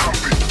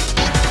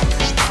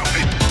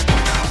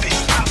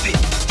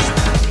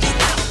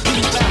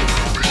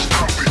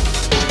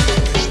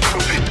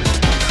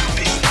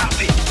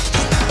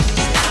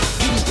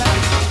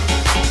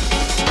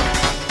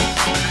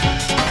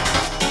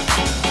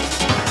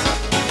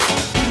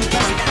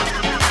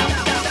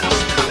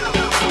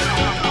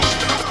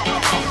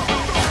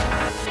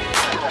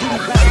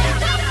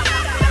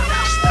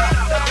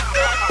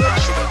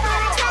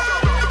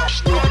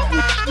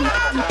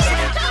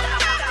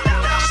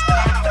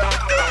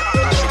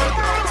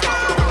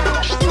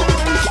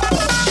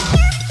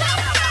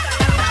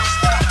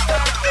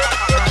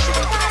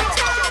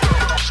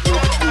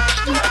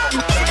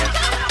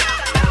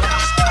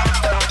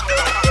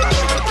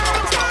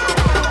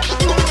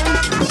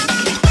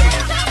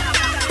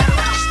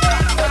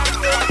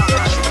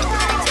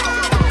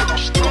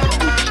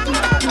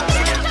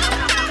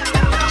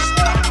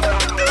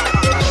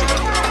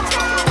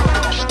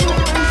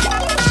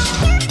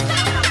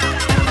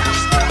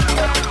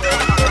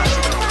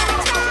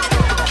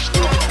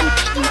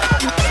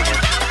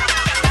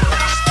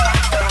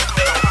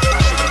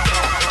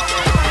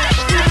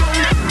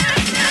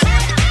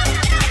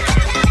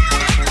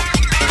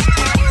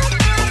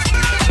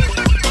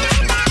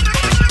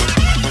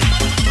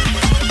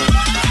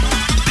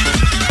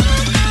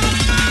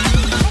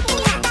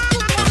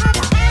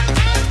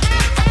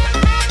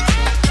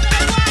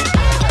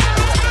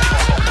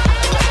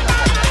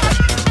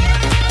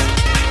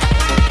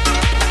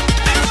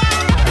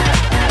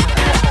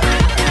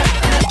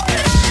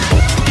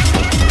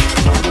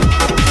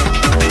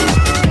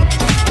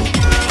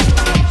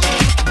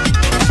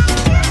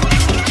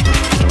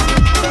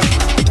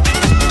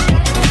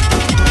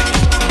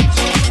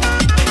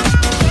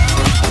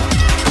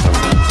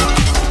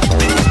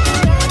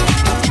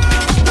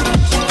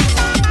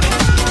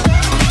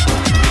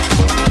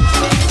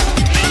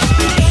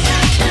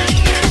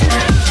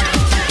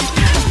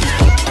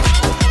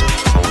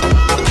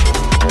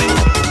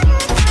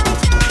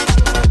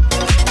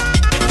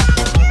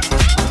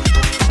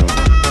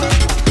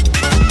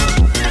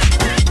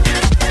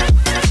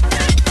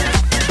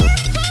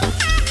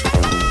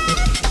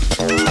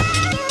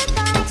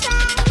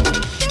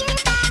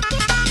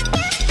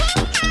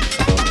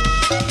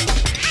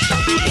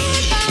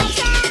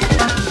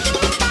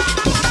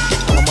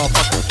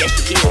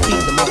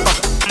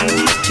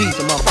 She's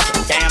a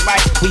motherfucker. Damn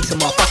right. We's a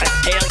motherfucker.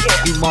 Hell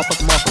yeah. You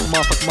motherfucker, motherfucker,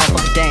 motherfucker,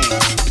 motherfucker, dance.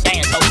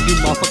 Dance, ho. You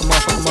motherfucker,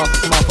 motherfucker,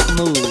 motherfucker, motherfucker,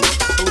 move.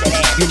 Move that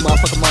ass. You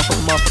motherfucker,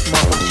 motherfucker, motherfucker,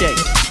 motherfucker, shake.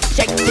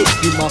 Shake the dick.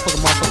 You motherfucker,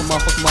 motherfucker,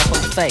 motherfucker,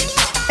 motherfucker, face.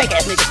 Fake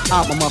ass nigga.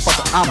 I'm a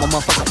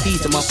motherfucker,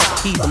 he's a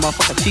motherfucker, he's a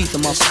motherfucker, she's a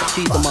motherfucker,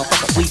 she's a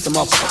motherfucker, we's a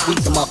motherfucker,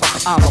 we's a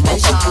motherfucker, I'm a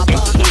motherfucker,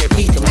 and she here,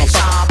 he's a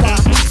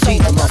motherfucker,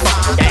 she's a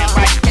motherfucker, damn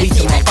right, we's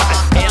a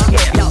motherfucker, hell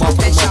yeah.